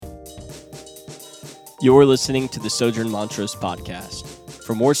You're listening to the Sojourn Montrose podcast.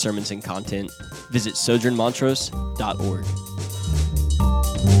 For more sermons and content, visit sojournmontrose.org.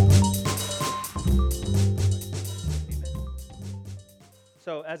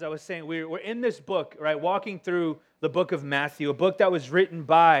 So as I was saying, we're in this book, right, walking through the book of Matthew, a book that was written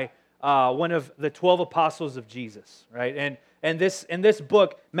by one of the 12 apostles of Jesus, right? And in this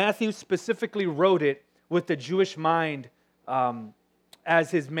book, Matthew specifically wrote it with the Jewish mind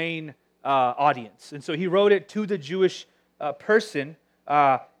as his main audience. And so he wrote it to the Jewish person,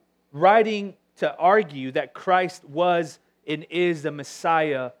 writing to argue that Christ was and is the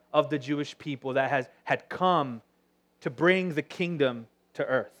Messiah of the Jewish people that had come to bring the kingdom to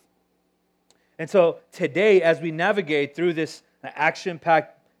earth. And so today, as we navigate through this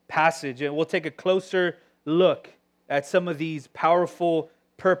action-packed passage, and we'll take a closer look at some of these powerful,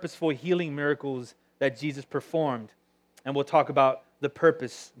 purposeful healing miracles that Jesus performed, and we'll talk about the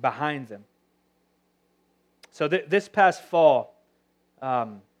purpose behind them. So this past fall,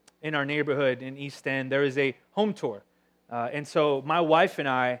 in our neighborhood in East End, there is a home tour. And so my wife and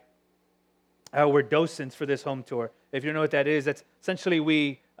I were docents for this home tour. If you don't know what that is, that's essentially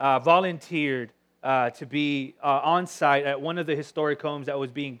we volunteered to be on site at one of the historic homes that was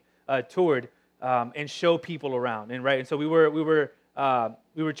being toured and show people around. And so we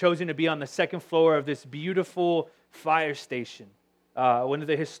were chosen to be on the second floor of this beautiful fire station, one of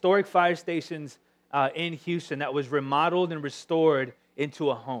the historic fire stations in Houston that was remodeled and restored into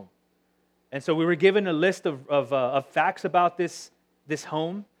a home. And so we were given a list of facts about this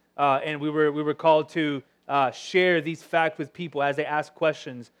home, and we were called to share these facts with people as they asked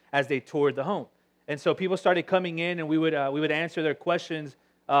questions as they toured the home. And so people started coming in, and we would answer their questions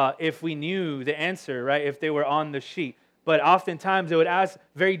if we knew the answer, right? If they were on the sheet. But oftentimes they would ask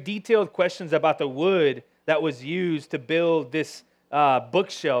very detailed questions about the wood that was used to build this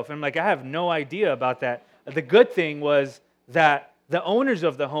bookshelf. And I'm like, I have no idea about that. The good thing was that the owners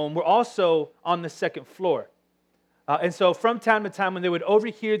of the home were also on the second floor. And so from time to time, when they would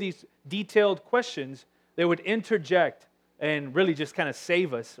overhear these detailed questions, they would interject and really just kind of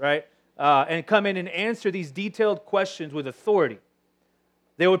save us, right? And come in and answer these detailed questions with authority.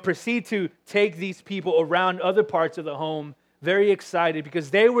 They would proceed to take these people around other parts of the home very excited because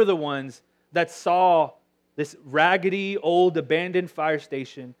they were the ones that saw this raggedy, old, abandoned fire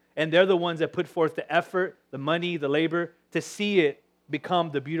station, and they're the ones that put forth the effort, the money, the labor to see it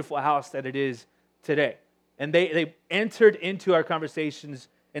become the beautiful house that it is today. And they entered into our conversations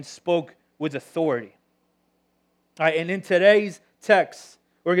and spoke with authority. All right, and in today's text,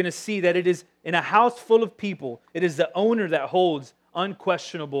 we're going to see that it is in a house full of people, it is the owner that holds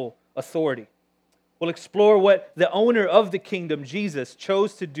unquestionable authority. We'll explore what the owner of the kingdom, Jesus,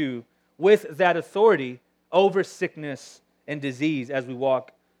 chose to do with that authority over sickness and disease as we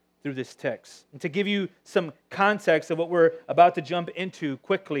walk through this text. And to give you some context of what we're about to jump into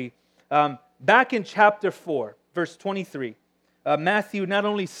quickly, back in chapter 4, verse 23, Matthew not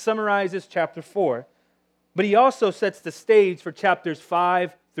only summarizes chapter 4, but he also sets the stage for chapters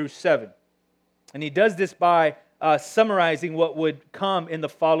 5 through 7. And he does this by summarizing what would come in the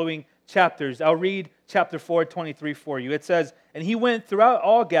following chapters. I'll read chapter 4, 23 for you. It says, "And he went throughout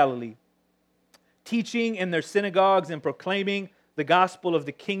all Galilee, teaching in their synagogues and proclaiming the gospel of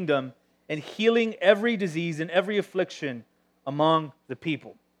the kingdom and healing every disease and every affliction among the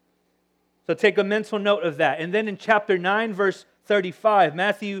people." So take a mental note of that. And then in chapter 9, verse 35,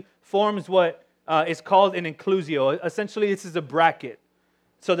 Matthew forms what is called an inclusio. Essentially, this is a bracket.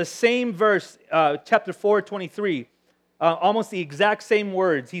 So the same verse, chapter 4, 23, almost the exact same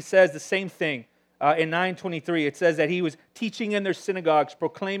words. He says the same thing in 9:23. It says that he was teaching in their synagogues,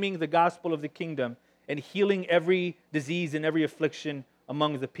 proclaiming the gospel of the kingdom, and healing every disease and every affliction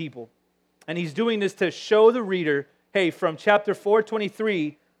among the people. And he's doing this to show the reader, hey, from chapter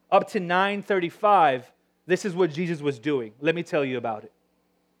 4:23 up to 9:35, this is what Jesus was doing. Let me tell you about it.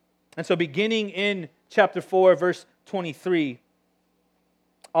 And so beginning in chapter 4, verse 23,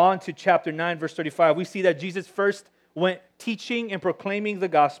 on to chapter 9, verse 35, we see that Jesus first went teaching and proclaiming the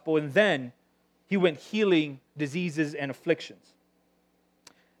gospel, and then he went healing diseases and afflictions.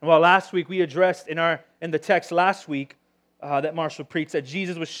 And while last week we addressed in the text last week that Marshall preached that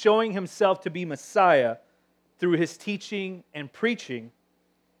Jesus was showing himself to be Messiah through his teaching and preaching,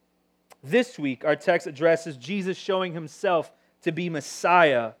 this week our text addresses Jesus showing himself to be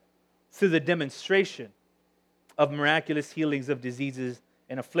Messiah through the demonstration of miraculous healings of diseases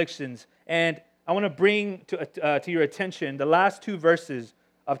and afflictions. And I want to bring to your attention the last two verses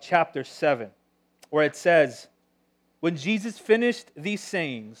of chapter 7, where it says, when Jesus finished these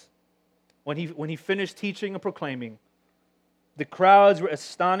sayings, when he finished teaching and proclaiming, the crowds were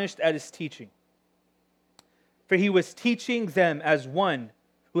astonished at his teaching, For he was teaching them as one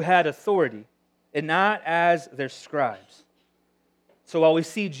who had authority, and not as their scribes. So while we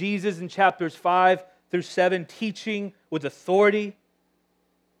see Jesus in chapters 5 through 7 teaching with authority,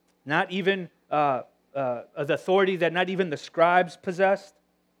 not even the authority that not even the scribes possessed,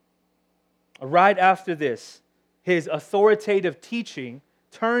 right after this, his authoritative teaching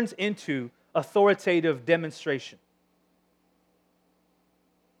turns into authoritative demonstration.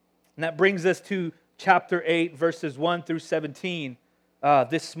 And that brings us to chapter 8, verses 1 through 17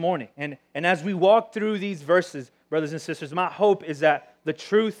 this morning. And as we walk through these verses, brothers and sisters, my hope is that the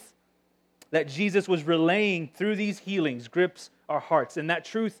truth that Jesus was relaying through these healings grips our hearts. And that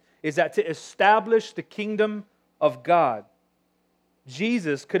truth is that to establish the kingdom of God,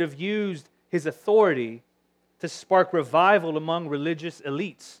 Jesus could have used his authority to spark revival among religious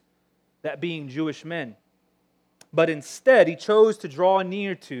elites, that being Jewish men. But instead, he chose to draw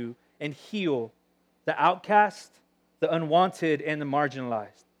near to and heal the outcast, the unwanted, and the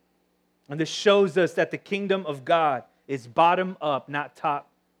marginalized. And this shows us that the kingdom of God is bottom up, not top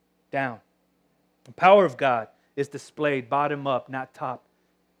down. The power of God is displayed bottom up, not top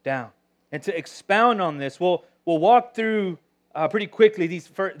down. And to expound on this, we'll walk through pretty quickly these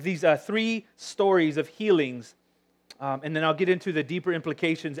three stories of healings, and then I'll get into the deeper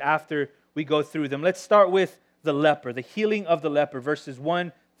implications after we go through them. Let's start with the leper, the healing of the leper, verses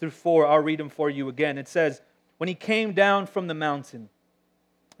 1 through 4. I'll read them for you again. It says, "When he came down from the mountain,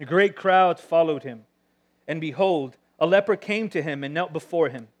 a great crowd followed him. And behold, a leper came to him and knelt before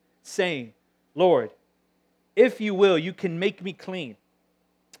him, saying, 'Lord, if you will, you can make me clean.'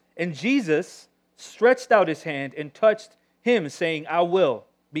 And Jesus stretched out his hand and touched him, saying, 'I will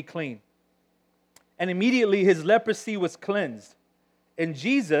be clean.' And immediately his leprosy was cleansed. And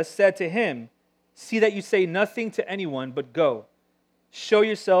Jesus said to him, 'See that you say nothing to anyone, but go, show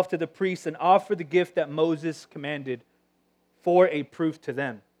yourself to the priests and offer the gift that Moses commanded for a proof to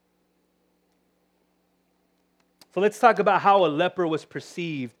them.'" So let's talk about how a leper was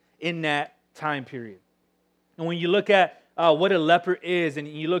perceived in that time period. And when you look at what a leper is, and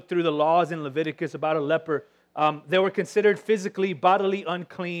you look through the laws in Leviticus about a leper, they were considered physically, bodily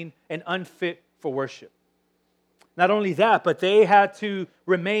unclean and unfit for worship. Not only that, but they had to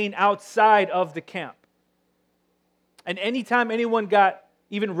remain outside of the camp. And anytime anyone got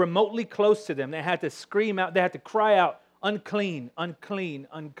even remotely close to them, they had to scream out, they had to cry out, "Unclean, unclean,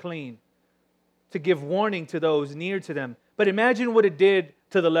 unclean," to give warning to those near to them. But imagine what it did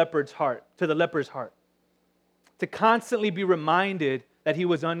to the leper's heart, to constantly be reminded that he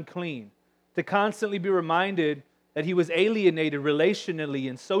was unclean, to constantly be reminded that he was alienated relationally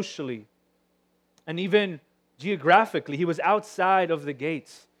and socially, and even geographically. He was outside of the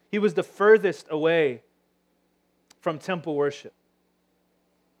gates. He was the furthest away from temple worship.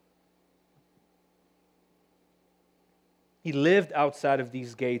 He lived outside of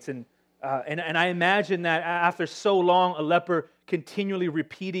these gates, and I imagine that after so long, a leper continually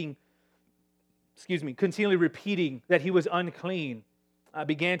repeating that he was unclean,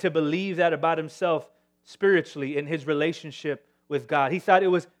 began to believe that about himself spiritually in his relationship with God. He thought it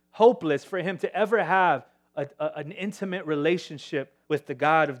was hopeless for him to ever have an intimate relationship with the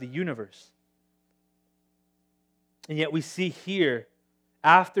God of the universe. And yet we see here,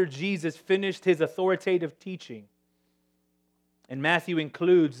 after Jesus finished his authoritative teaching, and Matthew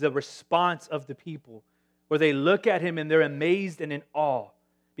includes the response of the people, where they look at him and they're amazed and in awe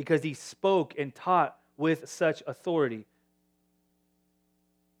because he spoke and taught with such authority.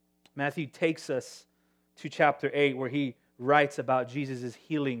 Matthew takes us to chapter 8, where he writes about Jesus'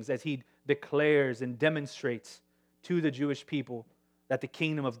 healings as he declares and demonstrates to the Jewish people that the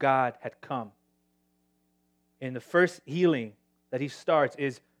kingdom of God had come. And the first healing that he starts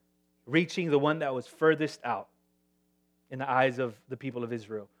is reaching the one that was furthest out in the eyes of the people of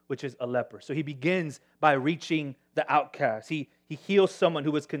Israel, which is a leper. So he begins by reaching the outcast. He heals someone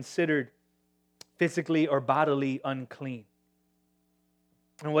who was considered physically or bodily unclean.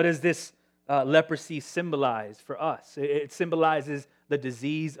 And what does this leprosy symbolize for us? It symbolizes the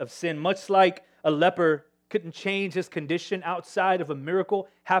disease of sin. Much like a leper couldn't change his condition outside of a miracle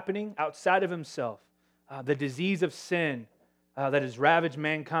happening outside of himself, the disease of sin that has ravaged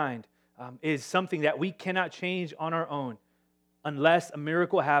mankind is something that we cannot change on our own unless a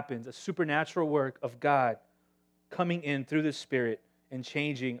miracle happens, a supernatural work of God coming in through the Spirit and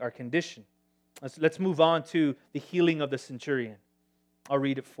changing our condition. Let's move on to the healing of the centurion. I'll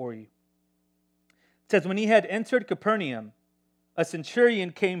read it for you. It says, "When he had entered Capernaum, a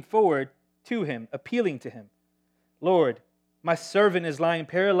centurion came forward to him, appealing to him, 'Lord, my servant is lying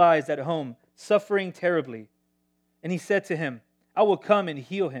paralyzed at home, suffering terribly.' And he said to him, 'I will come and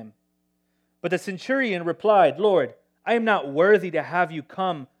heal him.' But the centurion replied, Lord, I am not worthy to have you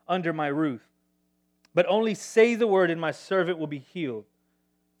come under my roof, but only say the word and my servant will be healed.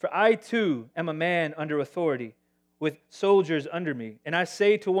 For I too am a man under authority, with soldiers under me. And I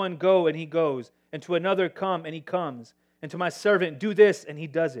say to one, go, and he goes, and to another, come, and he comes, and to my servant, do this, and he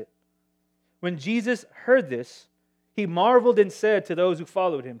does it. When Jesus heard this, he marveled and said to those who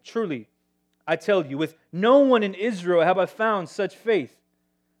followed him, truly, I tell you, with no one in Israel have I found such faith.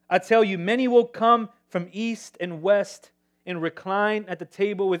 I tell you, many will come from east and west and recline at the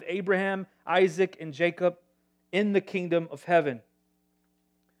table with Abraham, Isaac, and Jacob in the kingdom of heaven,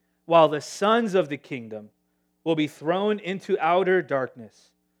 while the sons of the kingdom will be thrown into outer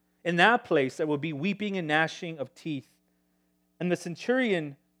darkness. In that place there will be weeping and gnashing of teeth. And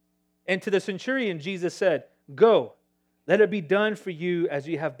to the centurion Jesus said, go, let it be done for you as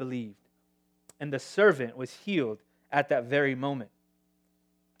you have believed. And the servant was healed at that very moment.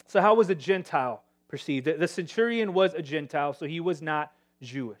 So how was a Gentile perceived? The centurion was a Gentile, so he was not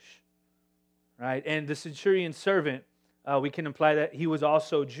Jewish, right? And the centurion's servant, we can imply that he was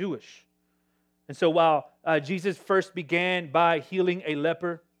also Jewish. And so while Jesus first began by healing a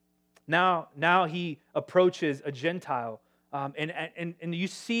leper, now he approaches a Gentile. And you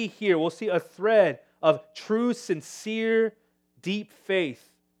see here, we'll see a thread of true, sincere, deep faith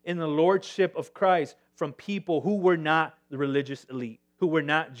in the lordship of Christ from people who were not the religious elite, who were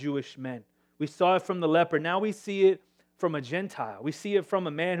not Jewish men. We saw it from the leper. Now we see it from a Gentile. We see it from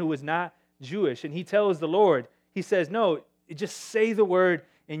a man who was not Jewish. And he tells the Lord, he says, no, just say the word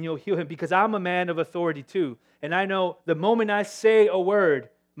and you'll heal him, because I'm a man of authority too. And I know the moment I say a word,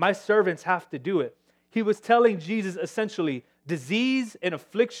 my servants have to do it. He was telling Jesus essentially, disease and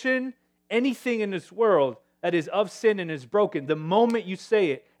affliction, anything in this world that is of sin and is broken, the moment you say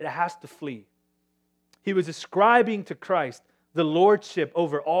it, it has to flee. He was ascribing to Christ the lordship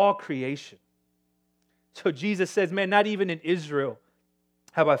over all creation. So Jesus says, man, not even in Israel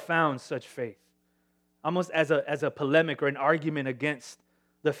have I found such faith. Almost as a polemic or an argument against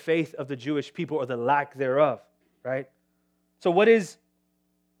the faith of the Jewish people or the lack thereof, right? So what is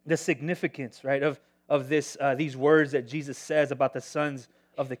the significance, right, of these words that Jesus says about the sons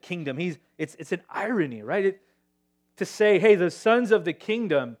of the kingdom? It's an irony, right? To say, hey, the sons of the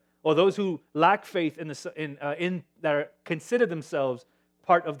kingdom, or those who lack faith in that consider themselves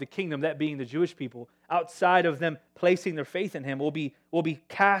part of the kingdom, that being the Jewish people, outside of them placing their faith in Him, will be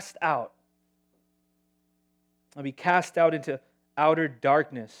cast out. Will be cast out into outer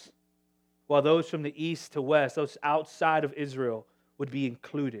darkness, while those from the east to west, those outside of Israel, would be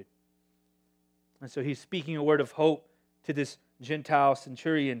included. And so He's speaking a word of hope to this Gentile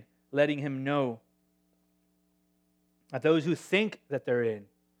centurion, letting him know that those who think that they're in,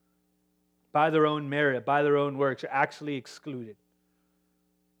 by their own merit, by their own works, are actually excluded.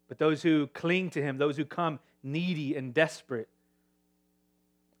 But those who cling to Him, those who come needy and desperate,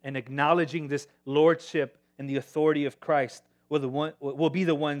 and acknowledging this lordship and the authority of Christ, will be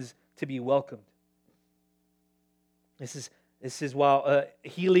the ones to be welcomed. This is while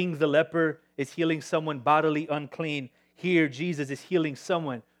healing the leper is healing someone bodily unclean, here Jesus is healing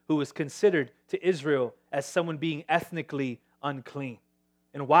someone who was considered to Israel as someone being ethnically unclean.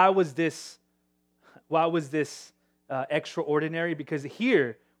 And why was this extraordinary? Because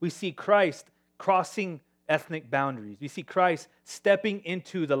here we see Christ crossing ethnic boundaries. We see Christ stepping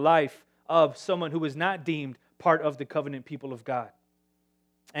into the life of someone who was not deemed part of the covenant people of God,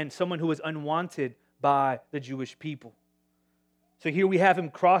 and someone who was unwanted by the Jewish people. So here we have Him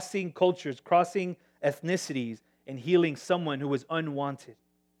crossing cultures, crossing ethnicities, and healing someone who was unwanted.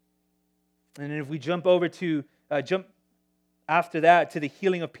 And then if we jump after that to the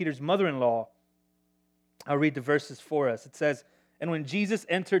healing of Peter's mother-in-law, I'll read the verses for us. It says, and when Jesus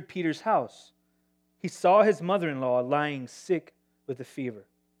entered Peter's house, He saw his mother-in-law lying sick with a fever.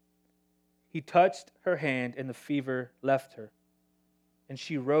 He touched her hand, and the fever left her, and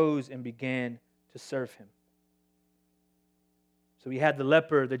she rose and began to serve him. So we had the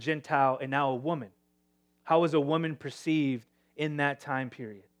leper, the Gentile, and now a woman. How was a woman perceived in that time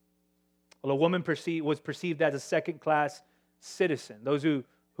period? Well, a woman was perceived as a second-class citizen. Those who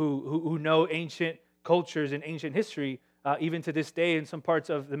know ancient cultures and ancient history, even to this day in some parts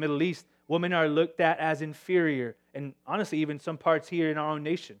of the Middle East, women are looked at as inferior. And honestly, even some parts here in our own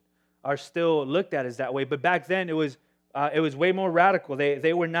nation are still looked at as that way. But back then, it was way more radical.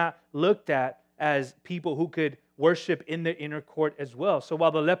 They were not looked at as people who could worship in the inner court as well. So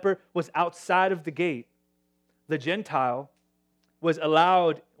while the leper was outside of the gate, the Gentile was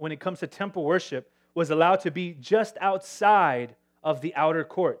allowed, when it comes to temple worship, was allowed to be just outside of the outer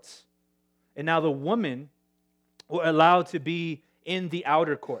courts. And now the women were allowed to be in the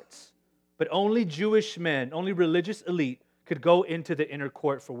outer courts. but only Jewish men, only religious elite could go into the inner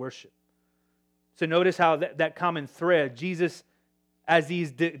court for worship. So notice how that common thread, Jesus, as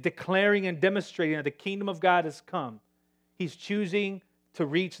he's declaring and demonstrating that the kingdom of God has come, he's choosing to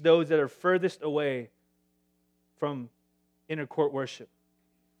reach those that are furthest away from inner court worship.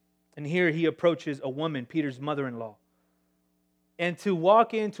 And here he approaches a woman, Peter's mother-in-law. And to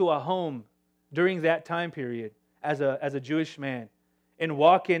walk into a home during that time period as a Jewish man and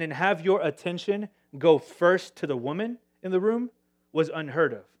walk in and have your attention go first to the woman in the room was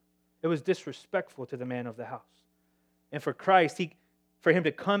unheard of. It was disrespectful to the man of the house. And for Christ, for him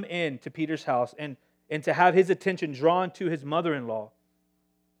to come in to Peter's house and to have his attention drawn to his mother-in-law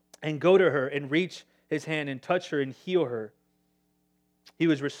and go to her and reach his hand and touch her and heal her, he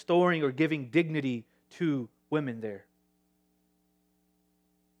was restoring or giving dignity to women there.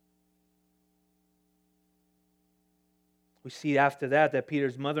 We see after that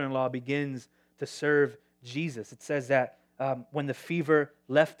Peter's mother-in-law begins to serve Jesus. It says that when the fever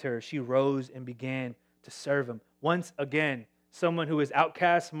left her, she rose and began to serve him. Once again, someone who is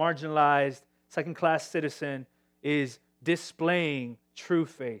outcast, marginalized, second-class citizen is displaying true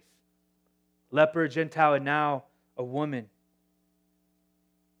faith. Leper, Gentile, and now a woman.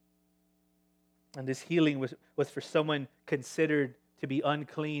 And this healing was for someone considered to be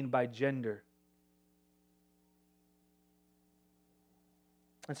unclean by gender.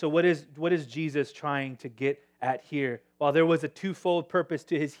 And so what is Jesus trying to get at here? Well, there was a twofold purpose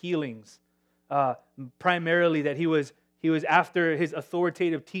to his healings. Primarily that he was after his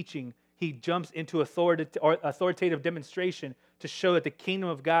authoritative teaching, he jumps into authoritative demonstration to show that the kingdom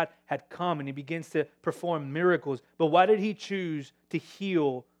of God had come, and he begins to perform miracles. But why did he choose to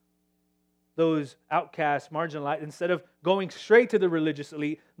heal those outcasts, marginalized, instead of going straight to the religious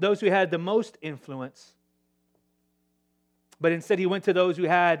elite, those who had the most influence? But instead he went to those who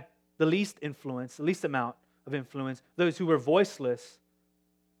had the least influence, the least amount of influence, those who were voiceless,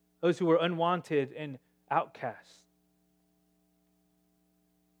 those who were unwanted and outcasts.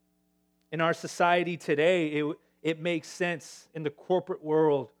 In our society today, it makes sense in the corporate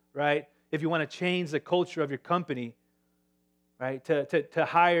world, right? If you want to change the culture of your company, right, to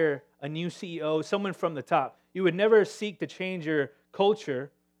hire a new CEO, someone from the top. You would never seek to change your culture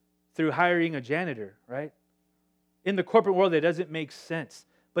through hiring a janitor, right? In the corporate world, it doesn't make sense.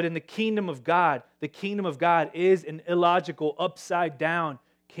 But in the kingdom of God is an illogical, upside-down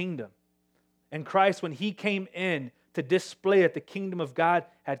kingdom. And Christ, when he came in to display that the kingdom of God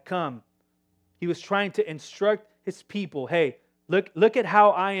had come, he was trying to instruct his people, hey, look at how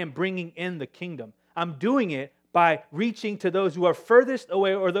I am bringing in the kingdom. I'm doing it by reaching to those who are furthest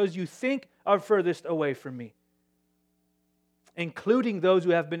away or those you think are furthest away from me, including those who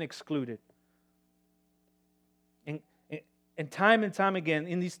have been excluded. And time again,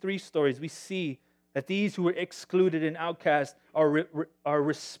 in these three stories, we see that these who were excluded and outcast are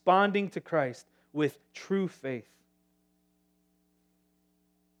responding to Christ with true faith.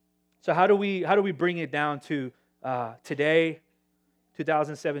 So how do we bring it down to today,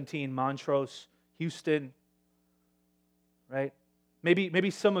 2017, Montrose, Houston, right?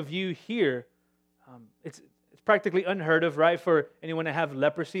 Maybe some of you here, it's practically unheard of, right, for anyone to have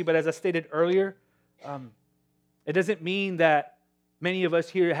leprosy. But as I stated earlier, it doesn't mean that many of us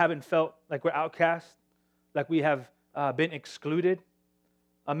here haven't felt like we're outcast, like we have been excluded.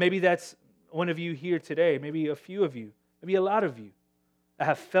 Maybe that's one of you here today, maybe a few of you, maybe a lot of you that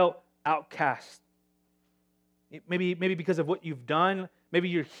have felt outcast. Maybe because of what you've done. Maybe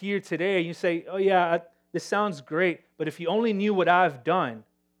you're here today and you say, oh yeah, this sounds great, but if you only knew what I've done,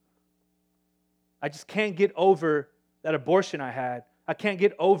 I just can't get over that abortion I had. I can't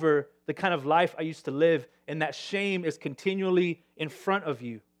get over the kind of life I used to live, and that shame is continually in front of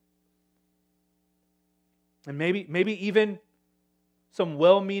you. And maybe even some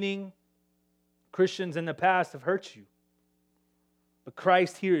well-meaning Christians in the past have hurt you. But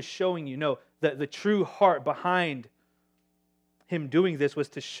Christ here is showing you, no, the true heart behind him doing this was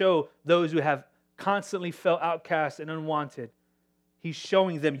to show those who have constantly felt outcast and unwanted. He's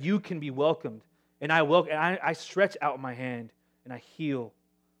showing them you can be welcomed. And I stretch out my hand and I heal.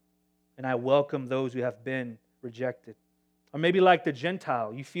 And I welcome those who have been rejected. Or maybe like the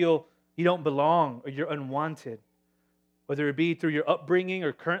Gentile, you feel you don't belong or you're unwanted. Whether it be through your upbringing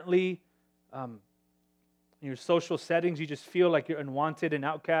or currently in your social settings, you just feel like you're unwanted and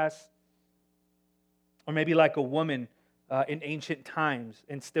outcast. Or maybe like a woman in ancient times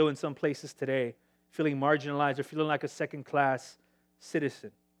and still in some places today, feeling marginalized or feeling like a second-class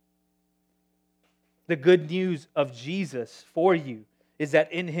citizen. The good news of Jesus for you is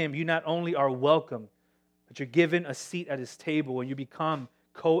that in him you not only are welcome, but you're given a seat at his table and you become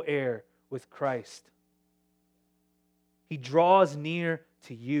co-heir with Christ. He draws near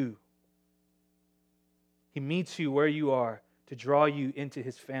to you. He meets you where you are to draw you into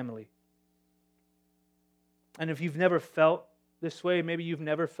His family. And if you've never felt this way, maybe you've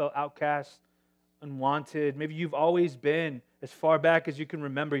never felt outcast, unwanted, maybe you've always been, as far back as you can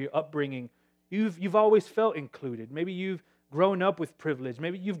remember your upbringing, you've always felt included. Maybe you've grown up with privilege.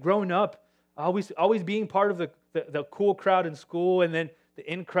 Maybe you've grown up always being part of the cool crowd in school and then the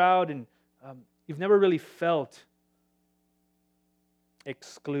in crowd, and you've never really felt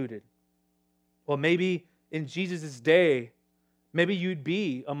excluded. Well, maybe in Jesus' day, maybe you'd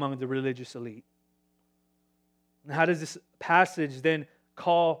be among the religious elite. And how does this passage then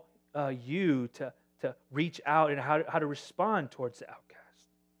call you to reach out and how to respond towards the outcast,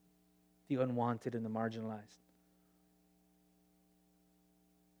 the unwanted, and the marginalized?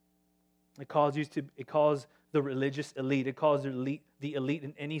 It calls the religious elite, it calls the elite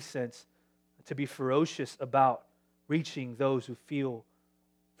in any sense to be ferocious about reaching those who feel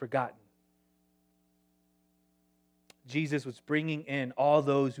forgotten. Jesus was bringing in all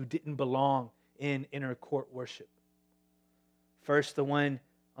those who didn't belong in inner court worship. First, the one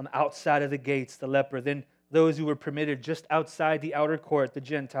on the outside of the gates, the leper. Then those who were permitted just outside the outer court, the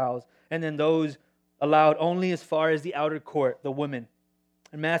Gentiles. And then those allowed only as far as the outer court, the women.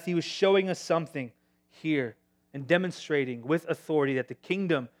 And Matthew is showing us something here and demonstrating with authority that the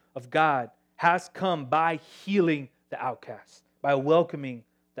kingdom of God has come by healing the outcast, by welcoming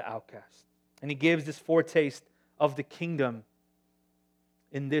the outcast. And he gives this foretaste of the kingdom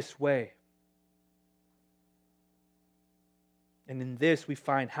in this way. And in this we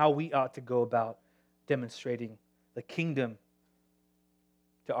find how we ought to go about demonstrating the kingdom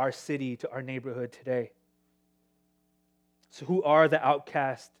to our city, to our neighborhood today. So who are the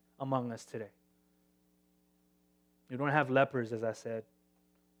outcasts among us today? We don't have lepers, as I said,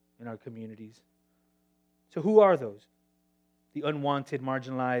 in our communities. So who are those? The unwanted,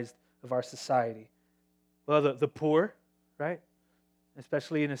 marginalized of our society. Well, the poor, right?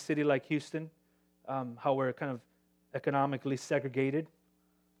 Especially in a city like Houston, how we're kind of economically segregated.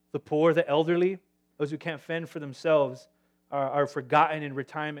 The poor, the elderly, those who can't fend for themselves, are forgotten in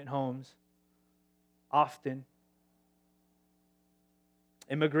retirement homes often.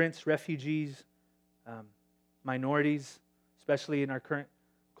 Immigrants, refugees, minorities, especially in our current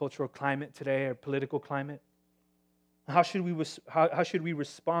cultural climate today, our political climate. How should we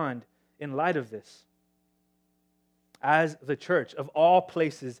respond in light of this? As the church, of all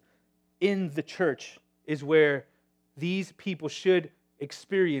places in the church is where these people should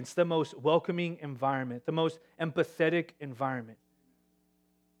experience the most welcoming environment, the most empathetic environment.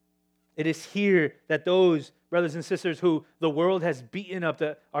 It is here that those brothers and sisters who the world has beaten up,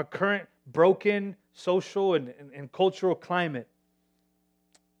 our current broken social and cultural climate,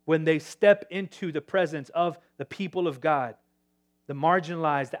 when they step into the presence of the people of God, the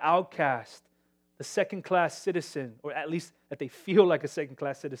marginalized, the outcast, the second-class citizen, or at least that they feel like a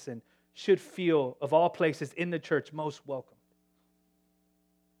second-class citizen, should feel, of all places in the church, most welcome.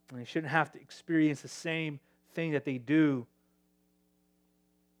 And they shouldn't have to experience the same thing that they do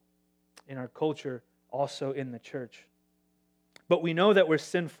in our culture, also in the church. But we know that we're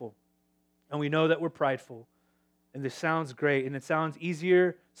sinful, and we know that we're prideful, and this sounds great, and it sounds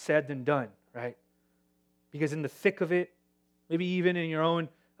easier said than done, right? Because in the thick of it, maybe even in your own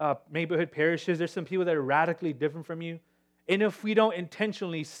neighborhood parishes, there's some people that are radically different from you. And if we don't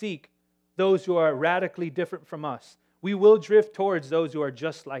intentionally seek those who are radically different from us, we will drift towards those who are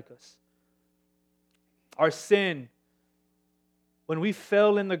just like us. Our sin, when we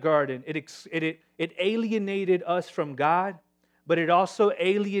fell in the garden, it alienated us from God, but it also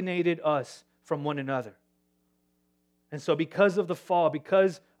alienated us from one another. And so because of the fall,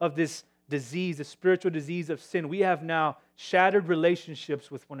 because of this disease, the spiritual disease of sin, we have now shattered relationships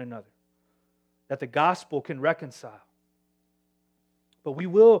with one another that the gospel can reconcile. But we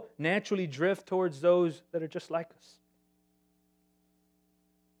will naturally drift towards those that are just like us.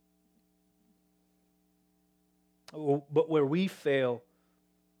 But where we fail,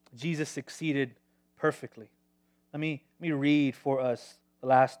 Jesus succeeded perfectly. Let me read for us the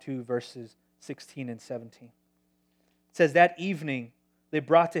last two verses, 16 and 17. It says, that evening they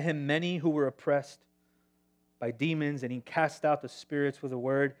brought to him many who were oppressed by demons, and he cast out the spirits with a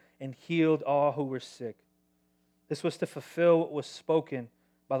word and healed all who were sick. This was to fulfill what was spoken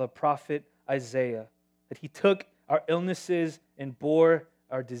by the prophet Isaiah, that he took our illnesses and bore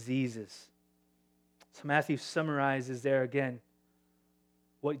our diseases. So Matthew summarizes there again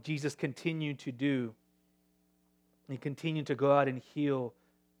what Jesus continued to do. He continued to go out and heal,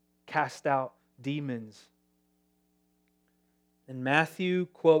 cast out demons. And Matthew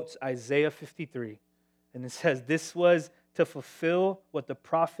quotes Isaiah 53, and it says, "This was to fulfill what the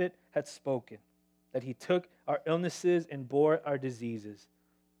prophet had spoken, that he took our illnesses and bore our diseases."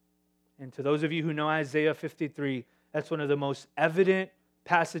 And to those of you who know Isaiah 53, that's one of the most evident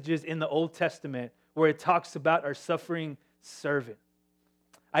passages in the Old Testament where it talks about our suffering servant.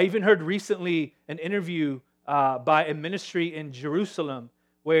 I even heard recently an interview by a ministry in Jerusalem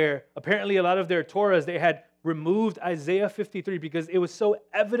where apparently a lot of their Torahs, they had removed Isaiah 53 because it was so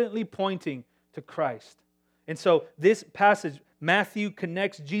evidently pointing to Christ. And so this passage, Matthew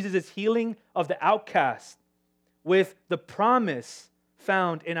connects Jesus' healing of the outcast with the promise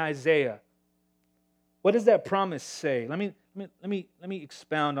found in Isaiah. What does that promise say? Let me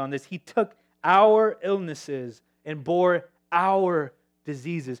expound on this. He took our illnesses and bore our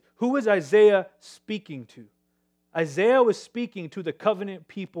diseases. Who was Isaiah speaking to? Isaiah was speaking to the covenant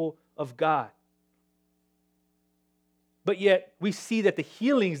people of God. But yet we see that the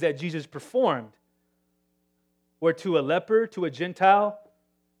healings that Jesus performed were to a leper, to a Gentile,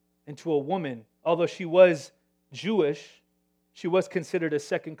 and to a woman. Although she was Jewish, she was considered a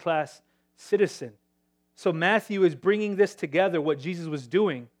second-class citizen. So Matthew is bringing this together, what Jesus was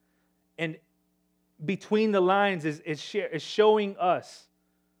doing, and between the lines is showing us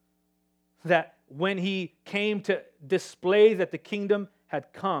that when he came to display that the kingdom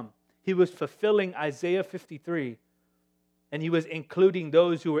had come, he was fulfilling Isaiah 53, and he was including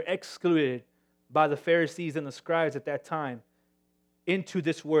those who were excluded by the Pharisees and the scribes at that time into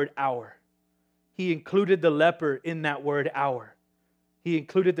this word "our." He included the leper in that word "our." He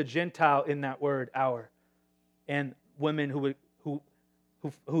included the Gentile in that word "our," and women who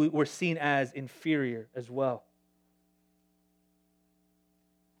were seen as inferior as well.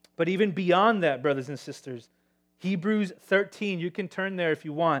 But even beyond that, brothers and sisters, Hebrews 13, you can turn there if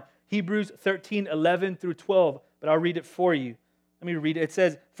you want. Hebrews 13, 11 through 12, but I'll read it for you. Let me read it. It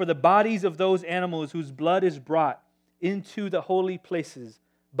says, "For the bodies of those animals whose blood is brought into the holy places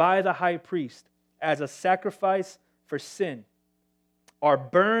by the high priest as a sacrifice for sin are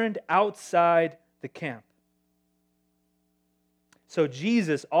burned outside the camp. So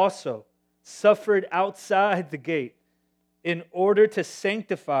Jesus also suffered outside the gate in order to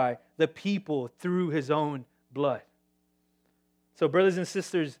sanctify the people through his own blood." So, brothers and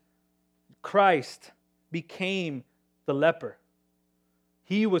sisters, Christ became the leper.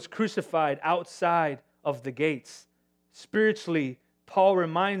 He was crucified outside of the gates. Spiritually, Paul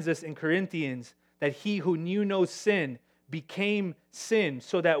reminds us in Corinthians that he who knew no sin became sin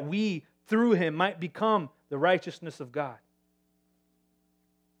so that we, through him, might become the righteousness of God.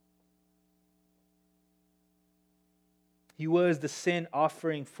 He was the sin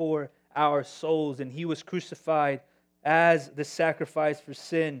offering for our souls, and he was crucified as the sacrifice for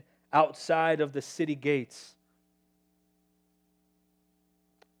sin outside of the city gates.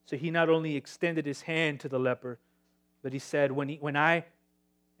 So he not only extended his hand to the leper, but he said, when I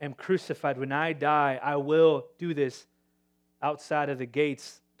am crucified, when I die, I will do this outside of the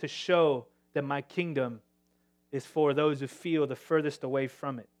gates to show that my kingdom is for those who feel the furthest away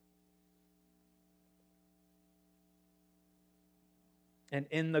from it. And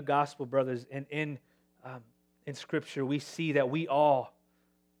in the gospel, brothers, and in Scripture, we see that we all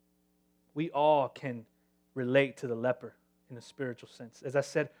can relate to the leper in a spiritual sense. As I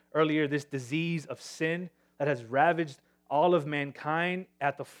said earlier, this disease of sin that has ravaged all of mankind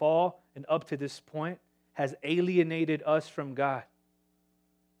at the fall and up to this point has alienated us from God.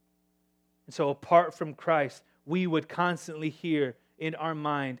 And so apart from Christ, we would constantly hear in our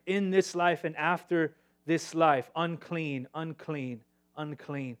mind, in this life and after this life, unclean, unclean,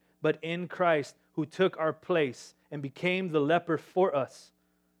 unclean. But in Christ, who took our place and became the leper for us,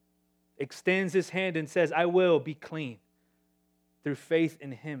 extends his hand and says, I will be clean through faith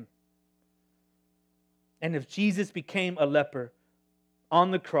in him. And if Jesus became a leper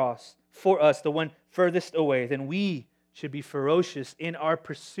on the cross for us, the one furthest away, then we should be ferocious in our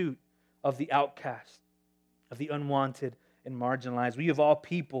pursuit of the outcast, of the unwanted and marginalized. We of all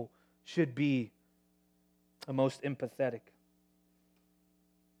people should be the most empathetic.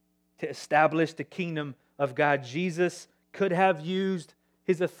 To establish the kingdom of God, Jesus could have used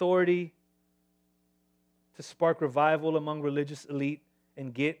his authority to spark revival among religious elite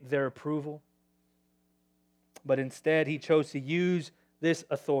and get their approval. But instead, he chose to use this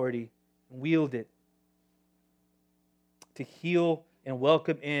authority and wield it to heal and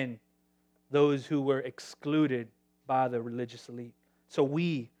welcome in those who were excluded by the religious elite. So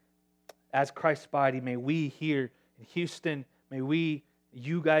we, as Christ's body, may we here in Houston, may we,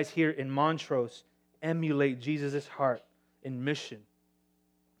 you guys here in Montrose, emulate Jesus' heart in mission.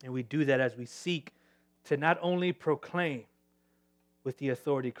 And we do that as we seek to not only proclaim, with the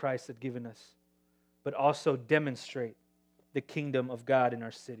authority Christ had given us, but also demonstrate the kingdom of God in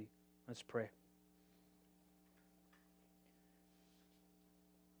our city. Let's pray.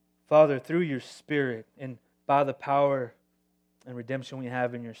 Father, through your Spirit and by the power and redemption we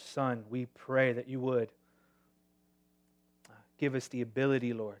have in your Son, we pray that you would give us the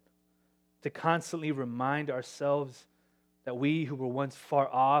ability, Lord, to constantly remind ourselves that we who were once far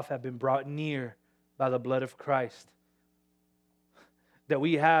off have been brought near by the blood of Christ. That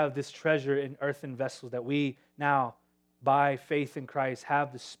we have this treasure in earthen vessels, that we now, by faith in Christ,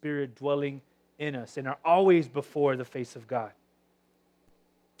 have the Spirit dwelling in us and are always before the face of God.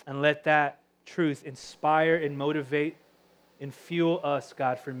 And let that truth inspire and motivate and fuel us,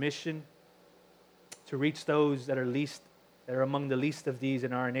 God, for mission to reach those that are among the least of these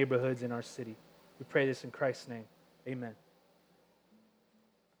in our neighborhoods, in our city. We pray this in Christ's name. Amen.